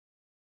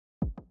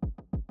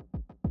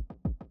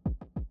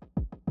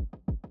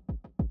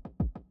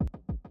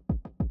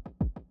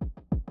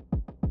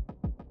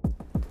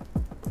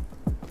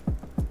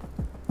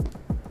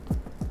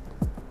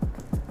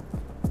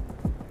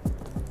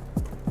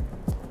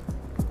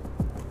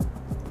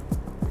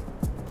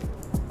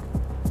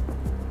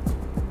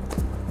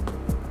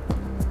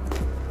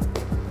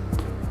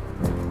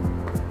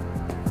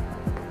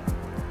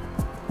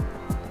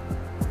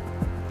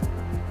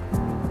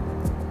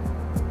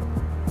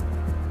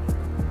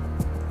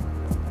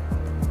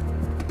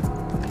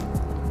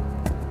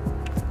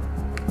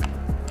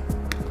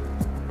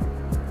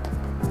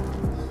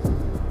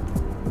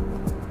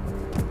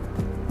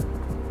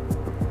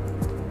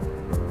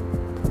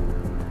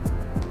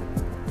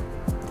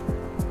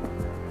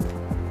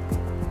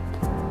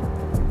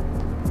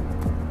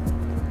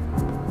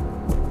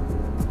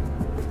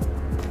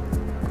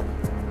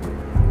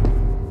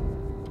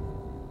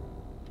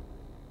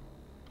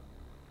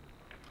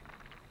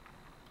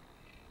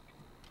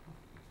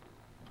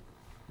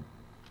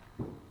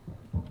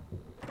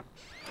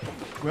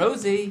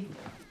Rosie!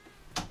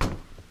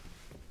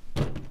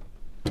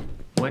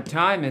 What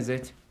time is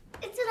it?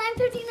 It's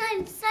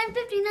 9:59. It's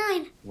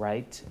 9:59.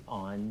 Right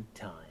on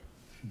time.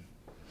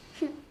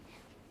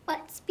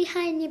 What's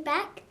behind your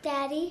back,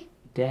 Daddy?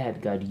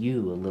 Dad got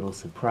you a little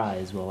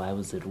surprise while I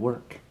was at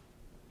work.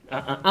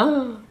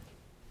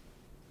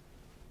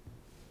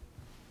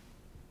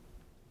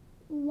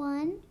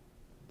 1,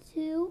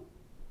 2,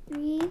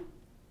 3,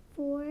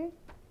 4,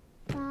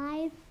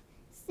 5,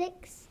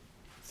 6,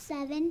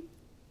 7,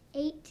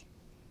 8,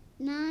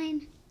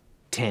 9,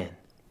 10.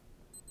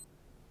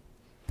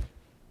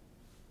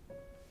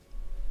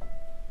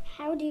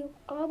 How do you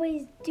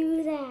always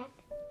do that?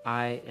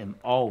 I am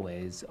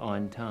always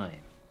on time.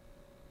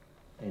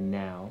 And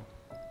now,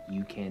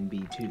 you can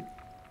be too.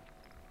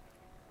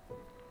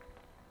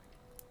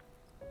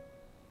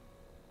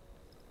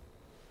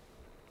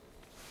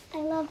 I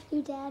love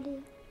you,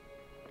 Daddy.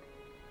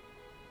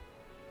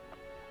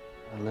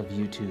 I love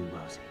you too,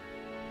 Rosie.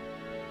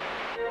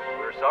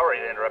 We're sorry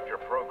to interrupt your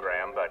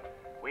program, but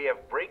we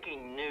have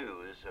breaking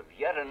news of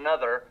yet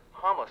another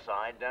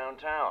homicide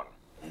downtown.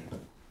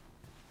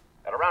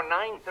 At around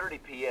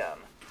 9:30 p.m.,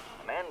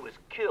 a man was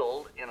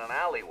killed in an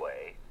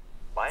alleyway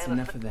by That's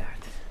enough of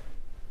that.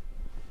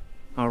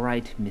 All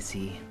right,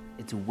 Missy.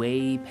 It's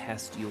way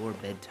past your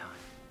bedtime.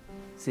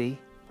 See?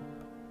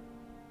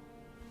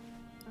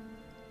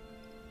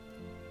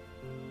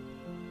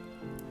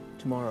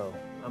 Tomorrow,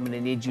 I'm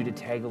gonna need you to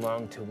tag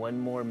along to one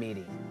more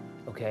meeting,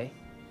 okay?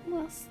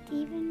 Will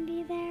Steven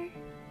be there?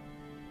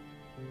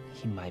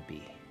 He might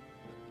be.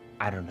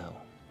 I don't know.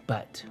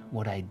 But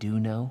what I do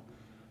know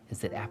is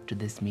that after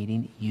this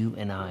meeting, you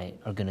and I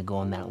are gonna go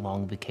on that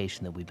long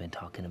vacation that we've been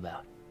talking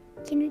about.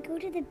 Can we go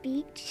to the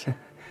beach?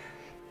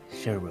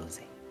 Sure,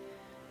 Rosie.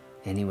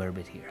 Anywhere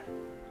but here.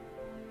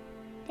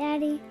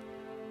 Daddy,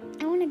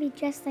 I want to be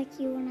just like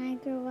you when I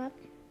grow up.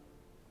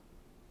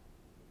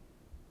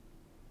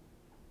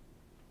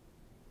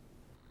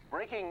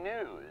 Breaking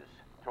news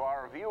to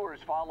our viewers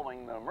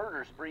following the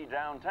murder spree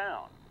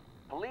downtown.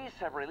 Police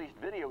have released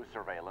video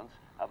surveillance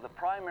of the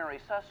primary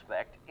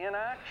suspect in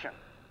action.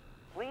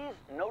 Please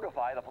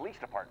notify the police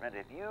department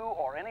if you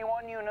or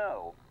anyone you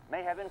know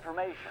may have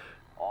information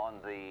on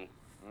the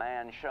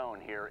man shown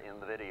here in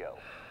the video.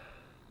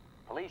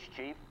 Police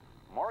Chief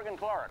Morgan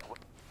Clark.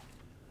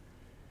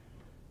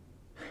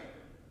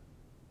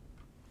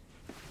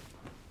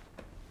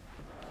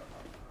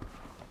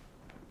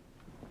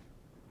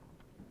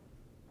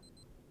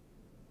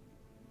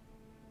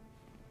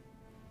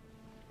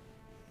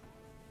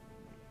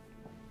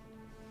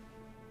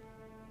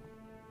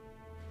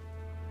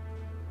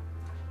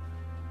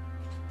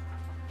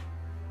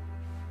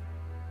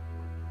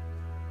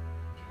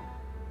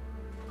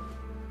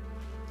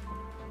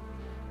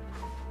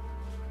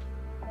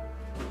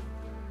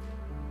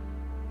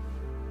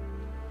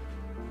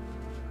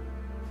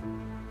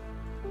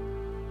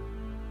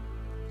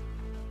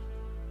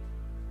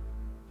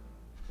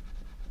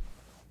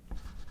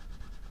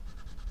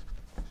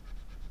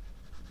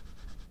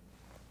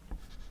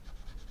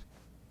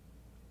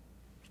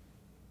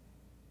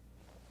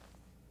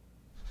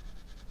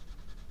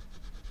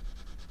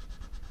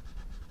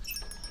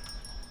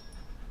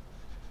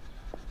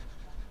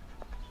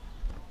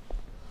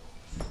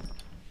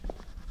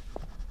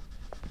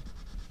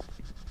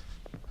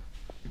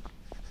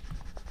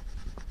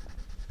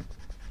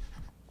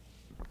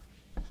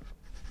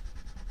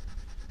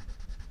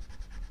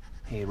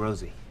 Hey,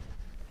 Rosie.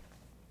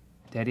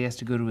 Daddy has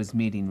to go to his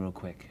meeting real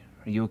quick.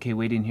 Are you okay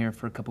waiting here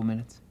for a couple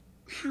minutes?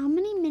 How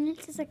many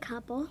minutes is a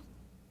couple?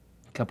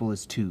 A couple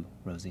is 2,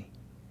 Rosie.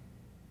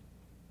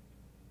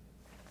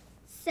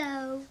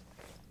 So,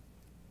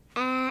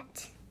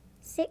 at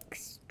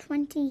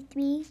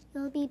 6:23,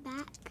 you'll be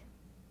back?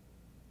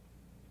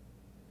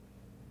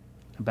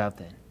 About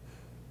then.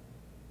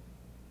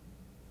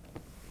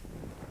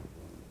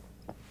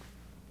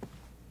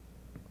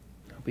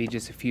 I'll be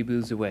just a few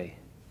booths away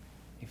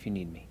if you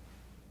need me.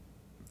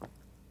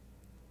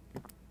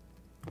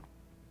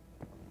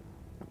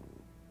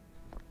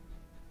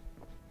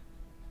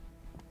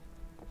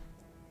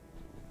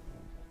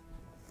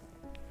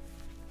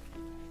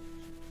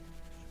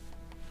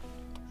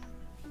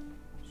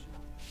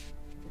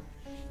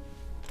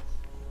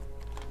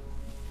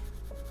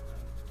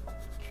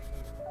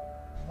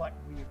 What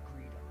we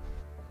agreed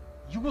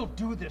on. You will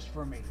do this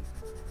for me,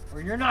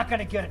 or you're not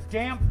gonna get a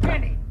damn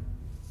penny!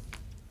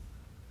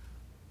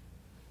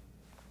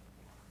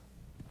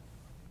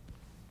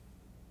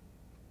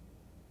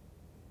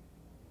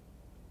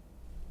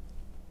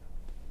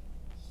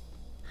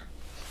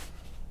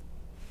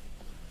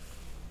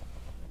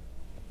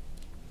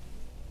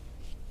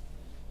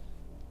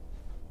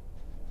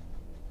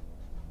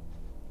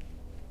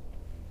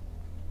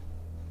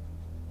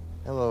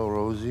 Hello,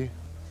 Rosie.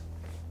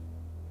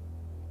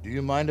 Do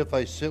you mind if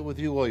I sit with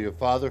you while your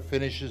father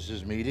finishes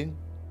his meeting?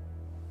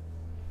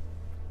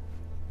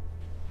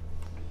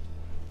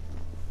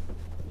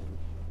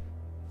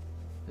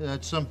 Yeah,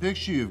 that's some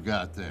picture you've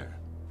got there.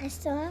 I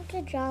still have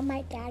to draw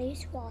my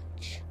daddy's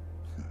watch.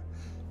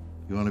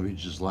 You want to be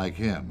just like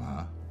him,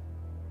 huh?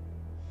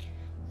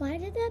 Why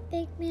did that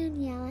big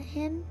man yell at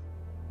him?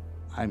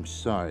 I'm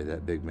sorry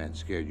that big man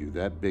scared you.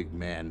 That big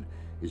man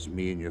is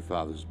me and your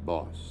father's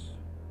boss.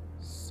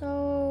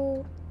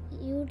 So,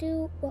 you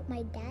do what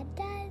my dad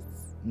does?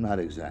 Not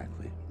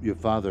exactly. Your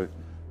father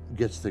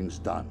gets things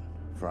done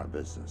for our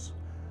business.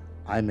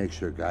 I make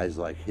sure guys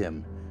like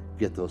him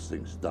get those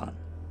things done.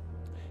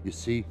 You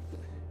see,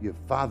 your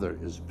father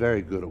is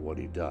very good at what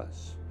he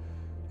does,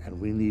 and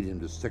we need him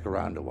to stick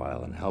around a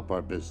while and help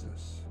our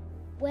business.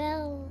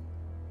 Well,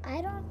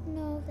 I don't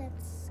know if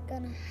that's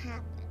gonna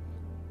happen.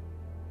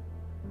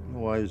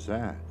 Why is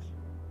that?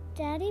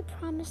 Daddy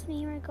promised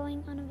me we're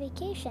going on a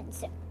vacation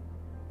soon.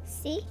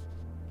 See?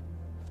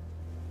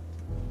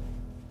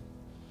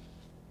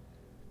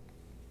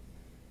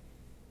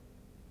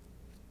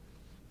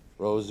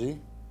 Rosie,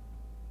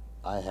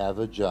 I have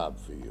a job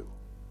for you.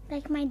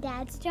 Like my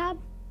dad's job?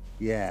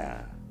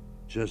 Yeah,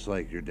 just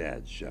like your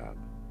dad's job.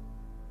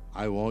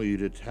 I want you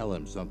to tell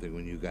him something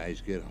when you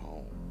guys get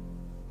home.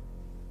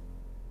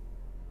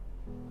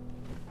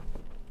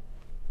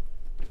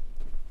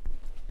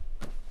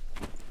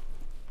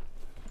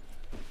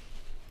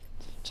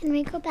 Can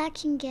we go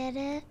back and get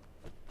it?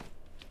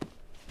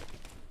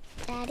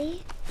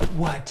 Daddy?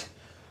 What?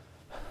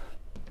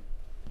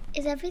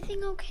 Is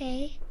everything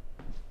okay?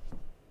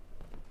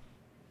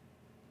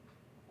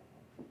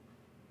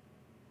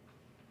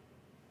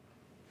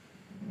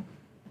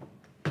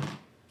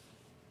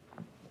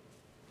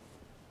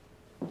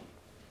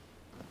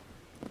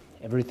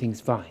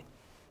 Everything's fine,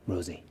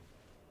 Rosie.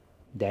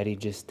 Daddy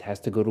just has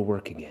to go to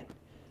work again.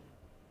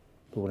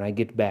 But when I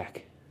get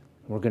back,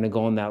 we're gonna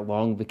go on that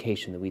long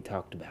vacation that we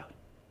talked about.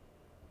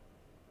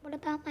 What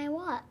about my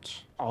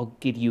watch? I'll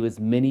get you as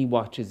many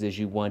watches as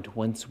you want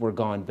once we're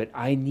gone, but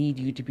I need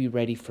you to be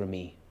ready for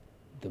me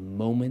the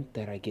moment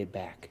that I get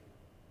back,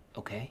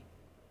 okay?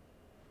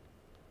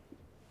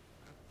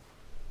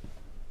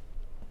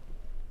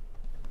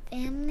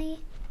 Family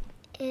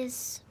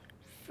is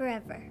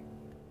forever.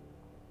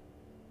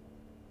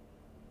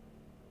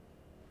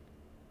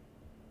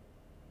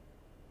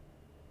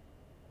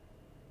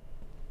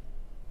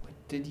 What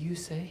did you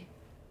say?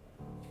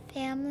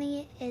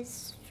 Family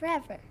is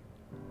forever.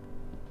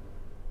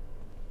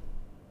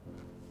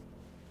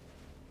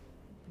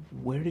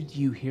 Where did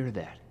you hear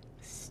that?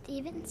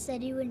 Steven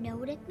said you would know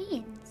what it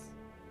means.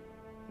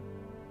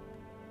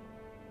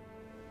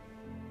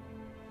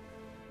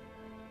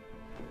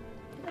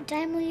 What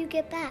time will you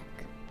get back?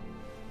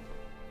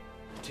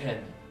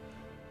 10.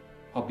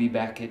 I'll be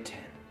back at 10.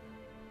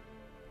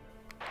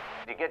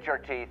 You get your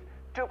teeth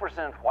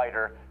 2%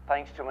 whiter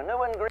thanks to a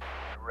new ingredient.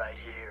 Right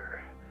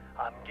here.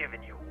 I'm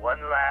giving you one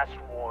last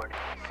warning.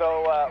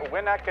 So,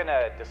 we're not going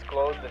to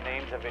disclose the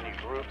names of any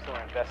groups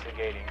we're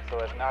investigating so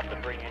as not to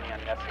bring any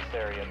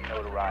unnecessary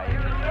notoriety.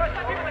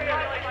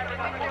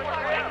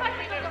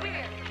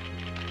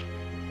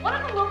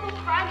 One of the local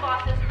crime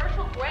bosses,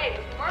 Herschel Gray,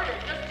 was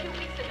murdered just 2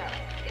 weeks ago.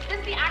 Is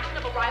this the action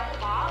of a rival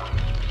mob?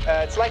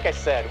 It's like I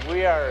said,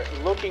 we are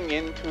looking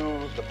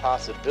into the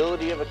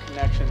possibility of a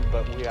connection,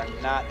 but we are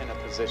not in a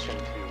position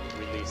to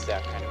release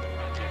that kind of information.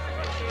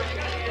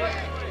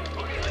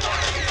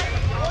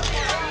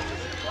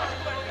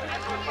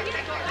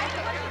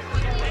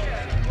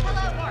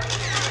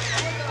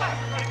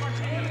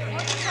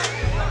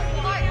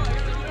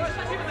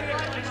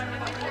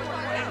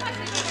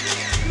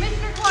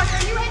 Commissioner Clark,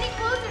 are you any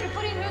closer to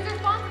putting who's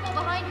responsible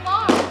behind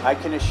bars? I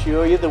can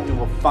assure you that we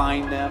will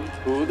find them,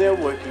 who they're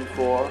working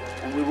for,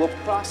 and we will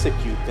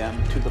prosecute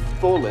them to the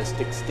fullest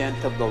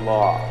extent of the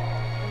law.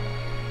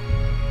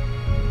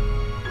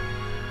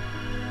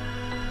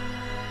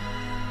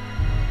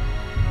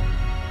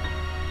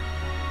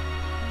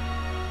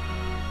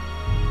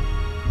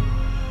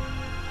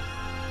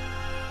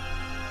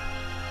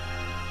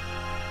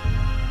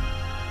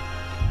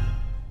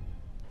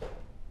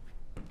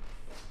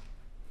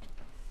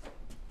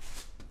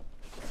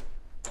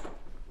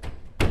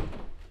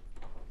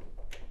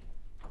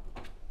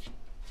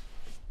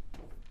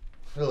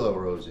 Hello,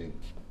 Rosie.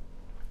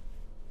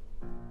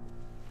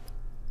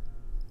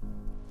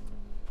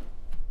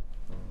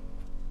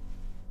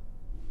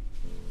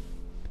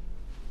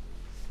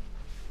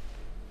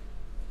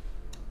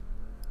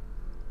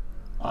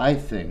 I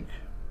think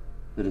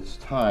that it's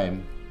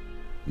time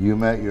you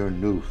met your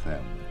new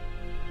family.